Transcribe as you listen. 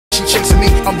chasing me.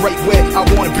 I'm right where I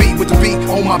wanna be with the beat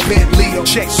on my Bentley.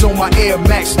 Checks on my Air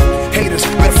Max. Haters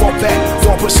better fall back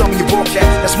before I put some in your ball cap.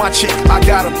 That's my chick, I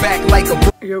got her back like a.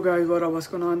 Yo guys, what's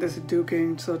going on? This is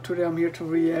Duking. So today I'm here to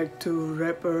react to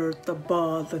rapper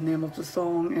Tabaah, the name of the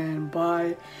song, and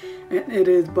it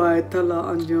is by Talha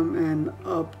Anjum and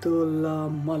Abdullah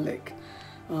Malik.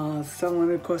 Someone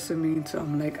requested me, so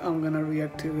I'm like, I'm gonna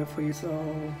react to it for you. So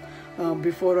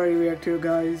before I react to you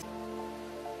guys,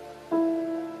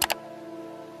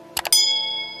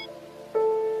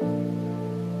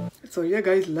 so yeah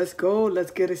guys, let's go,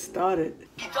 let's get it started.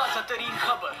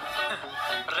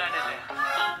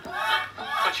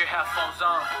 Put your headphones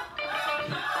on.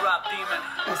 Rap demon.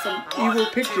 That's some evil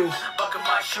pictures. Buckle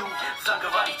my shoe,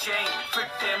 Zangawadi chain. Fit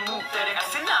them move tere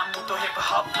aise naam to hip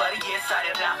hop par ye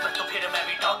sare rapper to phir main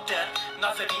bhi doctor.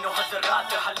 Nazarino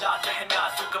hazarat halat hai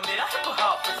naazuk mera hip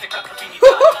hop se kakh bhi nahi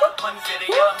tha. Manzare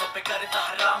yaam pe karta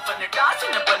haram pan dance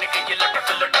na ban ke ye latak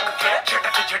ke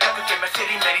झटक के मैं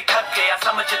सिरी मेरी थक गया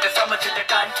समझते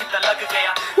time कितना लग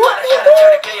गया मारा शर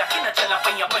चढ़ गया कि न चला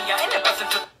पैया पैया इन्हें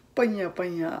पसंद Panya,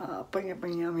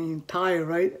 I mean Thai,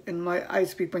 right? And I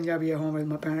speak Punjabi at home with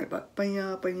my parents, but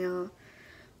panya,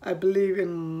 I believe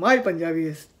in my Punjabi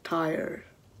is tired.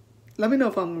 Let me know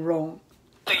if I'm wrong.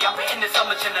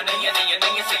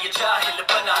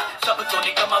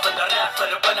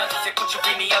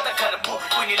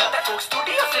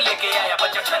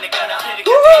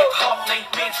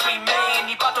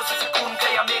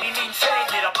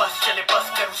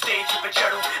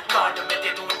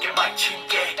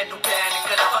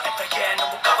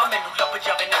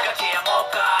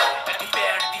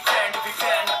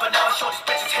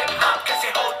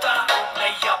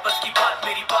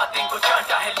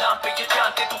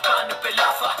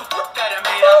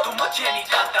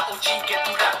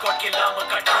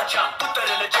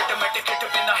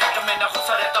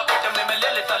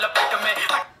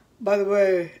 By the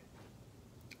way,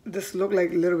 this look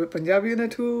like a little bit Punjabi in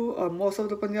it too, or most of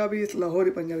the Punjabi is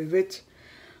Lahori Punjabi, which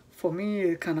for me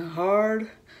is kind of hard.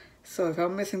 So if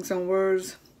I'm missing some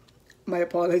words, my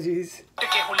apologies.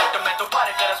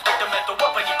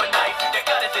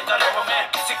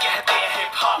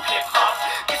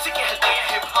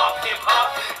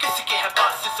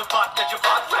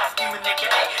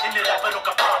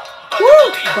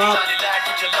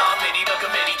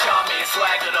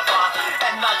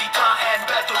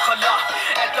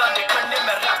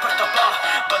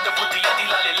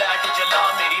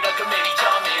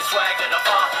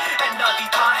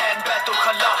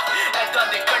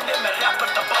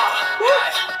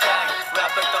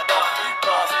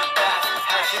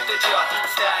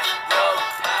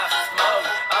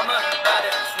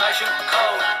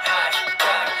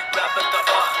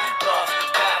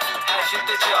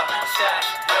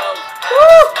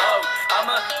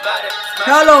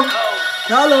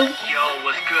 Hello. Yo,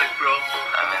 what's good, bro?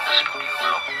 I'm in the studio,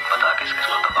 bro. Pata kisko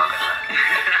Tabaah karna hai.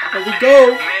 Here we go.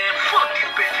 Man, fuck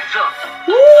these bitches up.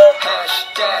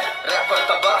 Hashtag rapper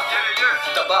Tabaah.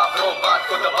 Tabaah bro, baat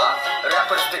ko dabaa.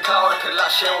 Rappers दिखा और फिर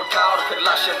लाशें उठा और फिर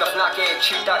लाशें दफना के एक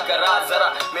छीटा करा जरा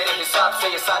मेरे हिसाब से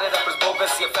ये सारे rappers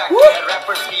बोगस ये फैक्ट है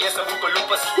rappers की ये सब उनको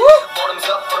लूपस bottoms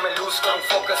up और मैं लूज करूं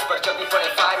फोकस पर जब भी पड़े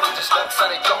फायर में जिस लग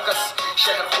सारे चौकस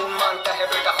शहर खून मांगता है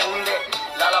बेटा खून दे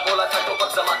लाला बोला था टोपक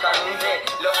जमा कानून दे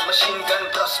love machine gun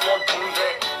plus mode ढूंढ दे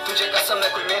तुझे कसम है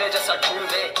कोई मेरे जैसा ढूंढ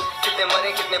दे कितने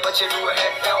मरे कितने बचे डू अ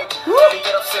हेड काउंट तेरी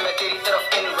तरफ से मैं तेरी तरफ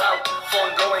in round phone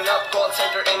blowing up call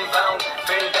centre inbound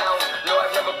bin down no I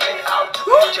never been out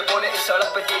मुझे बोले इस सड़क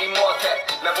पे तेरी मौत है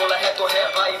मैं बोला है तो है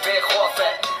भाई बेखौफ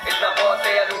है इतना बहुत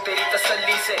है लूं तेरी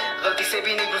तसल्ली से गलती से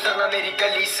भी नहीं गुजरना मेरी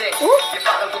गली से ये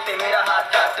पागल कुत्ते मेरा हाथ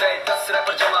काट रहे 10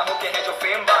 रैपर जमा होके हैं जो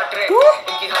फेम बांट रहे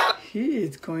इनकी हरकत He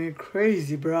is going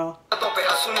crazy, bro. तो पे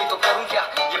हंसू नहीं तो करूं क्या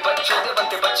ये बच्चों दे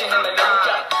बनते बच्चे हैं मैं लड़ूं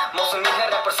क्या मौसमी है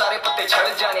रैपर सारे पत्ते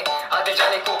झड़ जाने आधे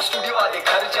जाने कोक स्टूडियो आधे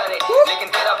घर जाने लेकिन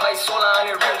तेरा भाई 16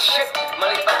 आने real shit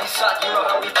मलिक अभी साथ you know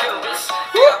how we kill this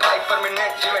तेरा भाई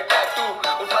परमानेंट जिम में टैटू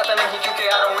उठाता नहीं क्योंकि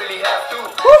I don't really have to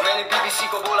मैंने BBC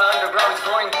को बोला underground is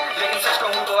growing लेकिन सच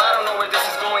कहूं तो I don't know where this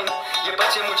is going ये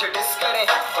बच्चे मुझे डिस करें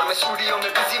और मैं स्टूडियो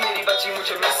में बिजी मेरी बच्ची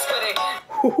मुझे मिस करे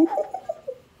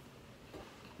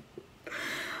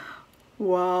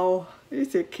Wow,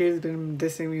 these kids been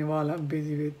dissing me while I'm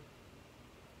busy with.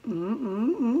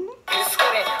 किस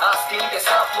करें आस्तीन के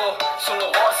सांप वो सुनो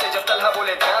गौर से जब तलहा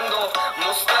बोले ध्यान दो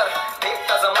मुस्तर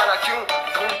देखता जमाना क्यों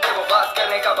ढूंढते वो बात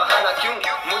करने का बहाना क्यों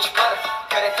मुझ पर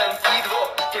करे तनकीद वो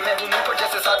कि मैं हूँ मुंह पर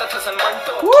जैसे Saadat Hasan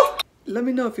Manto Let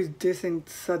me know if he's dissing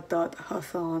Sadat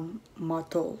Hassan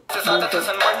Mato.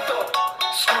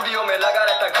 Studio में लगा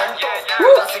रहता घंटों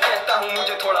खुदा से कहता हूँ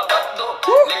मुझे थोड़ा वक्त दो,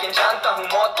 लेकिन जानता हूँ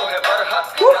मौत तो है बरहक,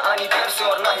 न आनी देर से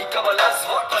और ना ही कबल अज़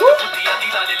वक्त। बुद्धियां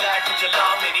दिलाने लैट जला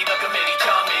मेरी रग मेरी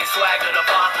जान में स्वैग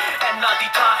रवा एंड ना दी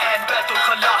था एंड बैतुल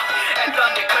खला एंड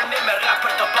रांदे करने में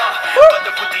रैपर तबाह। बंद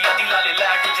बुद्धियां दिलाने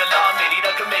लैट जला मेरी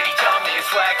रग मेरी जान में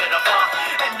स्वैग रवा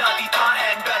एंड ना दी था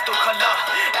एंड बैतुल खला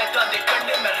एंड रांदे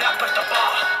करने में रैपर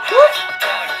तबाह।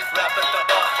 रैपर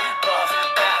तबाह boss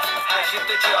pass hash it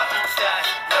the jar stash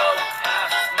no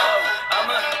half smoke I'm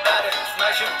a better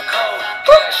smash it cold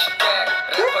cash tag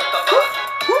wrapper तबाह,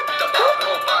 तबाह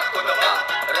रो बात को दबा,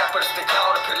 रैपर्स दिखा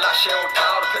और फिर लाशें उठा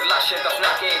और फिर लाशें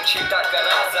दफना के एक छींटा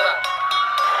करा जरा।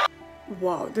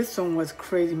 Wow, this song was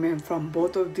crazy, man, from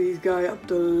both of these guys,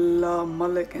 Abdullah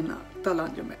Malik and Talha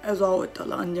Anjum. As always,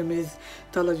 Talha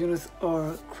Anjum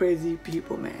are crazy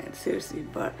people, man, seriously.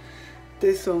 But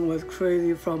this song was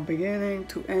crazy from beginning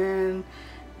to end.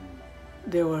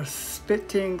 They were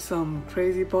spitting some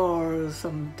crazy bars,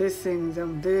 some dissing,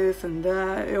 some this and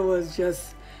that. It was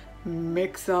just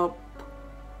mix up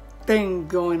thing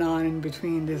going on in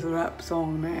between this rap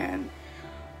song, man.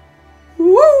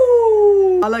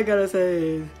 Woo! All I gotta say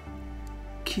is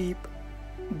keep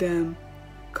them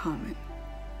coming.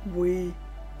 We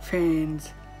fans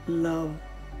love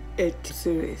it.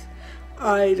 Serious.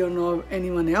 I don't know of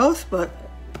anyone else, but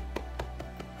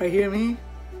right here, me,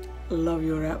 love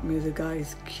your rap music,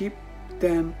 guys. Keep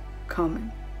them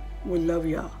coming. We love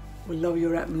y'all. We love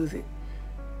your rap music.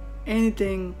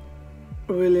 Anything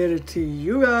related to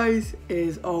you guys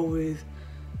is always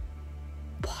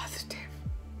positive.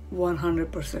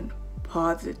 100%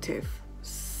 positive.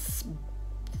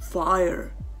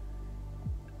 Fire.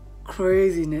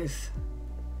 Craziness.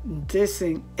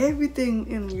 Dissing. Everything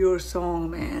in your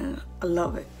song, man. I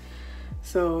love it.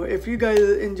 So if you guys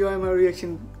enjoy my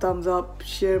reaction, thumbs up,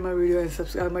 share my video and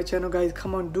subscribe my channel, guys.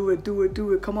 Come on, do it.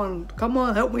 Come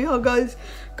on, help me out, guys.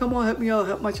 Come on, help me out,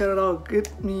 help my channel out.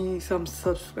 Get me some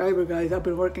subscribers, guys. I've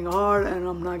been working hard and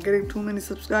I'm not getting too many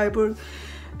subscribers.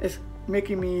 It's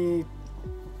making me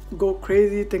go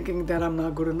crazy thinking that I'm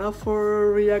not good enough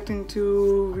for reacting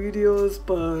to videos.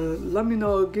 But let me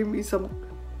know, give me some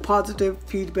positive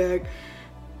feedback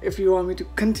if you want me to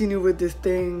continue with this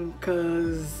thing,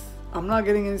 because I'm not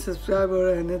getting any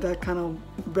subscriber and that kind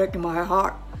of breaking my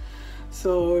heart.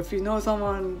 So if you know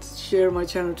someone, share my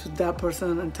channel to that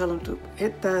person and tell them to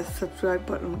hit that subscribe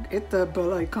button, hit that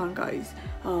bell icon, guys.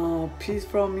 Peace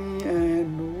from me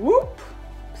and whoop,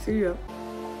 see ya.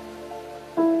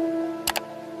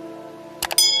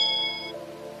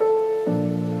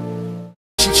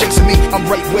 Chasing me, I'm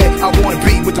right where I wanna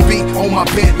be, with the beat on my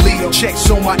Bentley, checks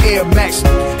on my Air Max.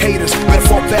 Haters better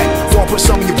fall back before I put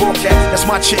some in your ball cap. That's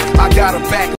my chick, I got her back.